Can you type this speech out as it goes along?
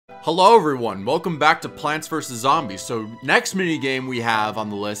Hello everyone, welcome back to Plants vs. Zombies. So next minigame we have on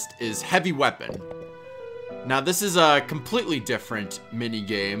the list is Heavy Weapon. Now this is a completely different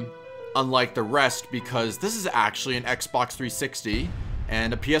minigame, unlike the rest, because this is actually an Xbox 360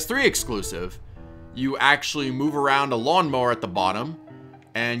 and a PS3 exclusive. You actually move around a lawnmower at the bottom,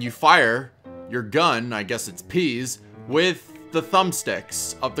 and you fire your gun, I guess it's peas, with the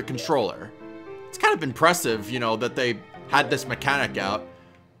thumbsticks of the controller. It's kind of impressive, you know, that they had this mechanic out.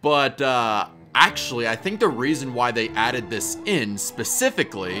 But, actually, I think the reason why they added this in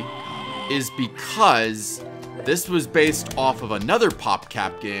specifically is because this was based off of another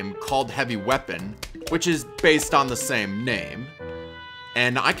PopCap game called Heavy Weapon, which is based on the same name.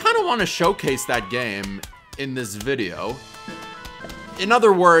 And I kind of want to showcase that game in this video. In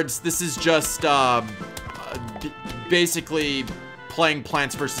other words, this is just, basically playing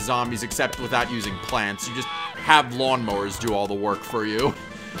Plants vs. Zombies, except without using plants. You just have lawnmowers do all the work for you.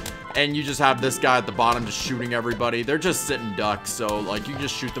 And you just have this guy at the bottom just shooting everybody. They're just sitting ducks, so like you can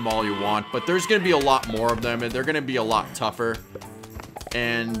just shoot them all you want. But there's gonna be a lot more of them, and they're gonna be a lot tougher.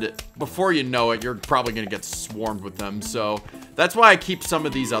 And before you know it, you're probably gonna get swarmed with them. So that's why I keep some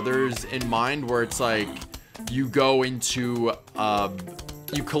of these others in mind, where it's like you go into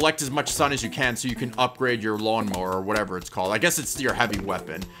you collect as much sun as you can so you can upgrade your lawnmower or whatever it's called. I guess it's your heavy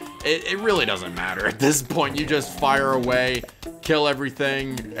weapon. It really doesn't matter at this point. You just fire away, kill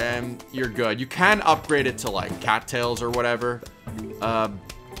everything, and you're good. You can upgrade it to like cattails or whatever.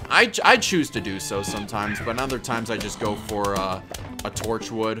 I choose to do so sometimes, but other times I just go for a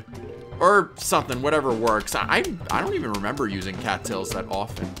torchwood or something, whatever works. I don't even remember using cattails that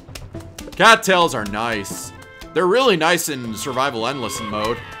often. Cattails are nice. They're really nice in survival endless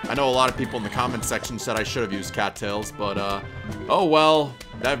mode. I know a lot of people in the comment section said I should have used cattails, but oh well,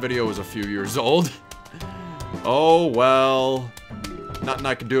 that video was a few years old. Oh well, nothing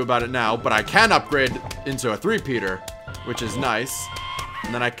I can do about it now, but I can upgrade into a 3-peater, which is nice.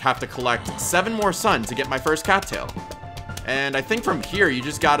 And then I have to collect 7 more sun to get my first cattail. And I think from here, you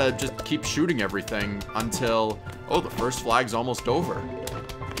just gotta keep shooting everything until, oh, the first flag's almost over.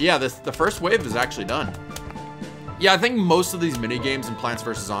 Yeah, the first wave is actually done. Yeah, I think most of these minigames in Plants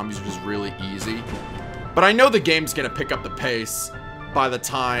vs. Zombies are just really easy. But I know the game's gonna pick up the pace by the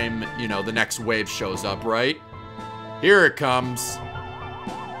time, you know, the next wave shows up, right? Here it comes.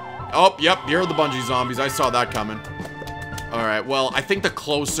 Oh, yep, here are the bungee zombies. I saw that coming. Alright, well, I think the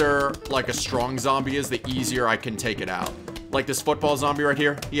closer, like, a strong zombie is, the easier I can take it out. Like this football zombie right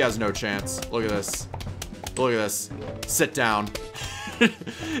here, he has no chance. Look at this. Look at this. Sit down.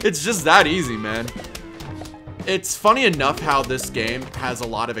 It's just that easy, man. It's funny enough how this game has a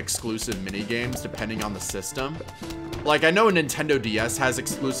lot of exclusive minigames depending on the system. Like, I know Nintendo DS has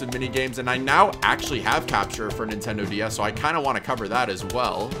exclusive minigames, and I now actually have Capture for Nintendo DS, so I kind of want to cover that as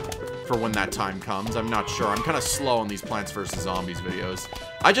well for when that time comes. I'm not sure. I'm kind of slow on these Plants vs. Zombies videos.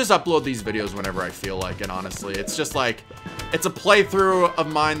 I just upload these videos whenever I feel like it, honestly. It's just like, it's a playthrough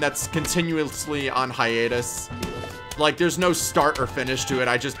of mine that's continuously on hiatus. Like, there's no start or finish to it.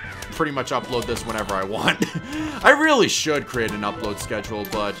 I just pretty much upload this whenever I want. I really should create an upload schedule,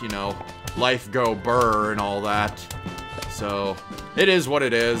 but, you know, life go burr and all that. So, it is what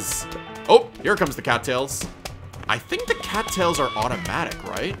it is. Oh, here comes the cattails. I think the cattails are automatic,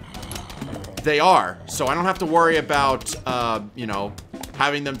 right? They are, so I don't have to worry about, you know,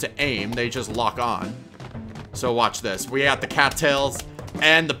 having them to aim. They just lock on. So watch this. We got the cattails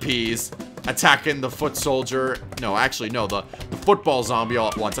and the peas attacking the foot soldier. No, actually, no, the football zombie all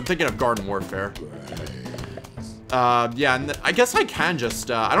at once. I'm thinking of Garden Warfare. Yeah, and I guess I can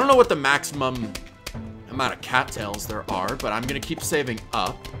just, I don't know what the maximum amount of cattails there are, but I'm gonna keep saving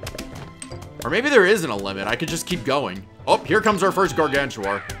up. Or maybe there isn't a limit. I could just keep going. Oh, here comes our first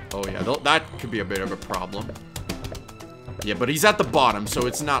Gargantuar. Oh yeah, that could be a bit of a problem. Yeah, but he's at the bottom, so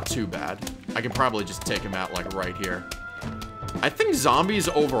it's not too bad. I can probably just take him out, like, right here. I think zombies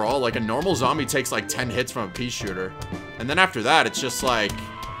overall, like, a normal zombie takes, like, 10 hits from a pea shooter. And then after that, it's just, like,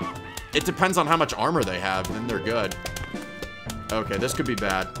 it depends on how much armor they have, and then they're good. Okay, this could be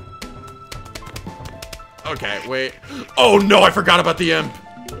bad. Okay, wait. Oh, no, I forgot about the imp.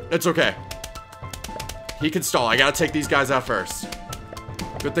 It's okay. He can stall. I gotta take these guys out first.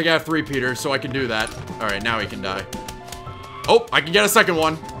 Good thing I have 3-peaters, so I can do that. Alright, now he can die. Oh, I can get a second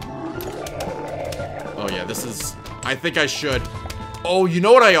one. Oh, yeah, this is... I think I should. Oh, you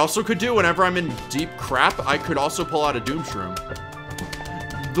know what I also could do whenever I'm in deep crap? I could also pull out a Doom Shroom.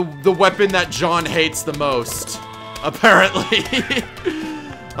 The weapon that John hates the most, apparently.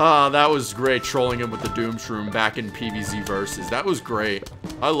 That was great, trolling him with the Doom Shroom back in PvZ Versus. That was great.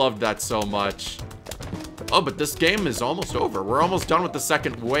 I loved that so much. Oh, but this game is almost over. We're almost done with the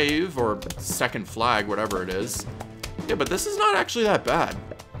second wave, or second flag, whatever it is. Yeah, but this is not actually that bad.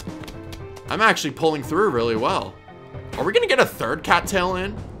 I'm actually pulling through really well. Are we gonna get a third cattail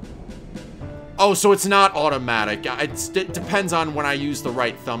in? Oh, so it's not automatic. It depends on when I use the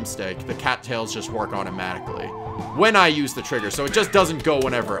right thumbstick. The cattails just work automatically when I use the trigger, so it just doesn't go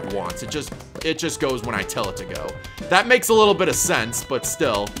whenever it wants. It just goes when I tell it to go. That makes a little bit of sense, but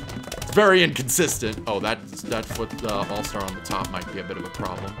still, it's very inconsistent. Oh, that foot all-star on the top might be a bit of a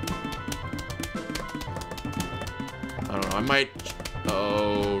problem. I don't know. I might.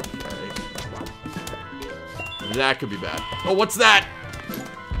 Okay. That could be bad. Oh, what's that?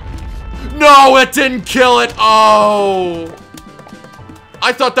 No, it didn't kill it. Oh,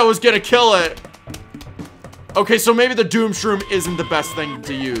 I thought that was gonna kill it. Okay, so maybe the Doom Shroom isn't the best thing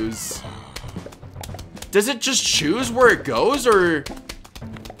to use. Does it just choose where it goes, or?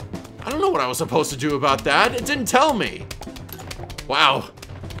 I don't know what I was supposed to do about that. It didn't tell me. Wow.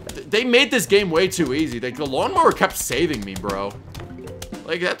 They made this game way too easy. Like, the lawnmower kept saving me, bro.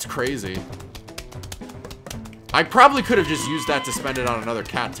 Like, that's crazy. I probably could have just used that to spend it on another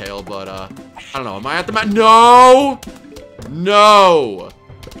cattail, but, I don't know. Am I at the No! No!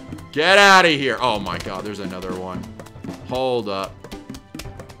 Get out of here. Oh my god, there's another one. Hold up.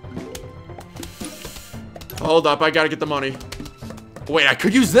 Hold up, I gotta get the money. Wait, I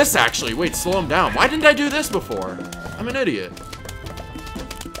could use this, actually. Wait, slow him down. Why didn't I do this before? I'm an idiot.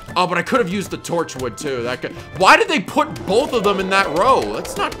 Oh, but I could have used the torchwood, too. Why did they put both of them in that row?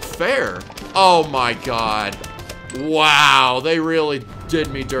 That's not fair. Oh my god. Wow, they really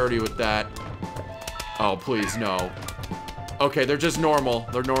did me dirty with that. Oh, please, no. Okay, they're just normal.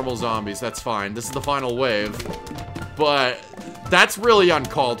 They're normal zombies. That's fine. This is the final wave. But that's really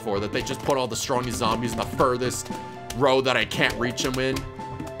uncalled for, that they just put all the strongest zombies in the furthest row that I can't reach them in.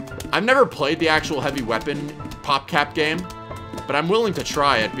 I've never played the actual heavy weapon PopCap game, but I'm willing to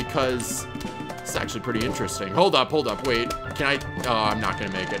try it because it's actually pretty interesting. Hold up, wait. Can I? Oh, I'm not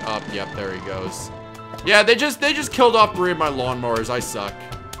gonna make it. Up, yep, there he goes. Yeah, they just killed off 3 of my lawnmowers. I suck.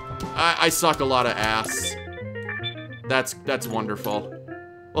 I suck a lot of ass. That's wonderful.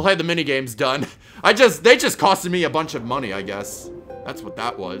 Well, hey, the minigame's done. They just costed me a bunch of money, I guess. That's what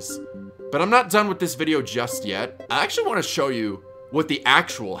that was. But I'm not done with this video just yet. I actually want to show you what the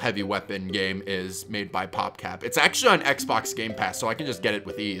actual heavy weapon game is made by PopCap. It's actually on Xbox Game Pass, so I can just get it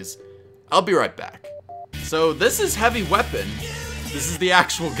with ease. I'll be right back. So this is heavy weapon. This is the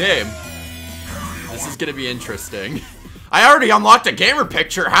actual game. This is gonna be interesting. I already unlocked a gamer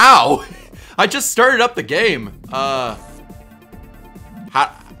picture. How? I just started up the game. How?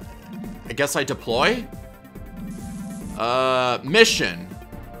 I guess I deploy? Mission.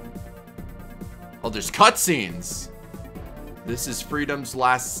 Oh, there's cutscenes. This is Freedom's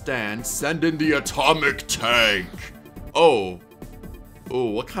last stand. Send in the atomic tank. Oh.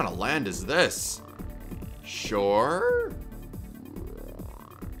 Oh, what kind of land is this? Sure.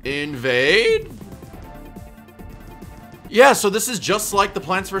 Invade? Yeah, so this is just like the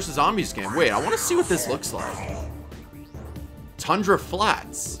Plants vs. Zombies game. Wait, I want to see what this looks like. Tundra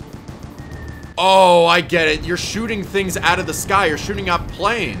Flats. Oh, I get it. You're shooting things out of the sky. You're shooting out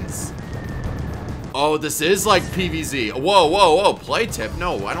planes. Oh, this is like PvZ. Whoa, whoa, whoa. Play tip.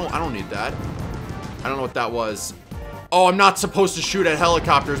 No, I don't need that. I don't know what that was. Oh, I'm not supposed to shoot at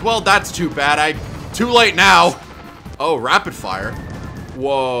helicopters. Well, that's too bad. Too late now. Oh, rapid fire.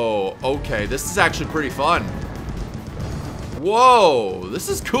 Whoa. Okay, this is actually pretty fun. Whoa, this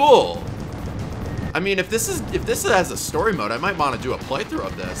is cool. I mean, if this has a story mode, I might want to do a playthrough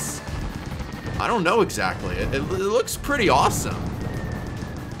of this. I don't know exactly. It looks pretty awesome.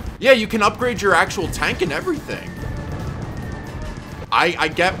 Yeah, you can upgrade your actual tank and everything. I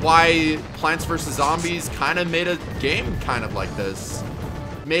get why Plants vs. Zombies kind of made a game kind of like this.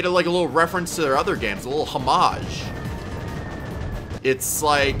 Made it like a little reference to their other games, a little homage. It's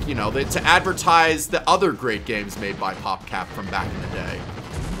like, you know, to advertise the other great games made by PopCap from back in the day.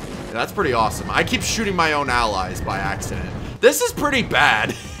 Yeah, that's pretty awesome. I keep shooting my own allies by accident. This is pretty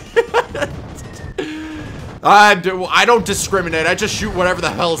bad. I don't discriminate. I just shoot whatever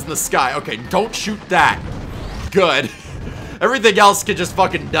the hell's in the sky. Okay, don't shoot that. Good. Everything else can just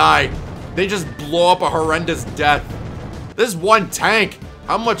fucking die. They just blow up a horrendous death. This one tank.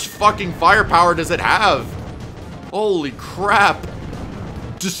 How much fucking firepower does it have? Holy crap.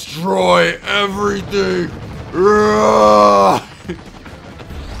 Destroy everything.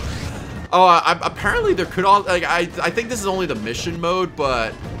 Apparently there could all like I think this is only the mission mode,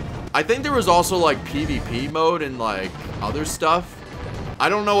 but I think there was also like PvP mode and like other stuff. I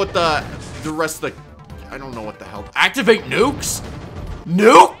don't know what the rest of the I don't know what the hell. Activate nukes?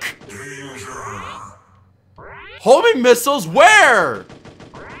 Nuke? Homing missiles? Where?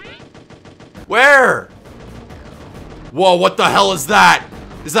 Where? Whoa, what the hell is that?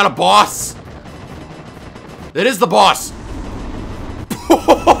 Is that a boss? It is the boss.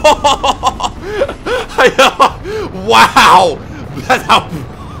 Wow. That's how...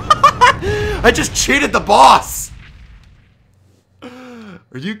 I just cheated the boss.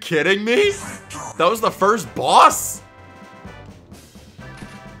 Are you kidding me? That was the first boss?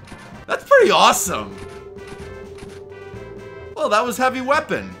 That's pretty awesome. Well, that was Heavy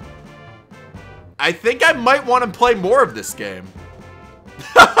Weapon. I think I might want to play more of this game.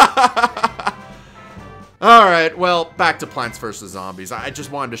 Alright, well, back to Plants vs. Zombies. I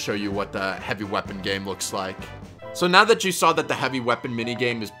just wanted to show you what the Heavy Weapon game looks like. So now that you saw that the Heavy Weapon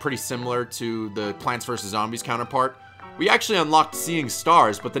minigame is pretty similar to the Plants vs. Zombies counterpart, we actually unlocked Seeing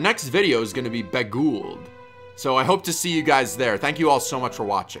Stars, but the next video is going to be Begooled. So I hope to see you guys there. Thank you all so much for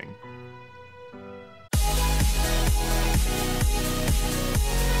watching.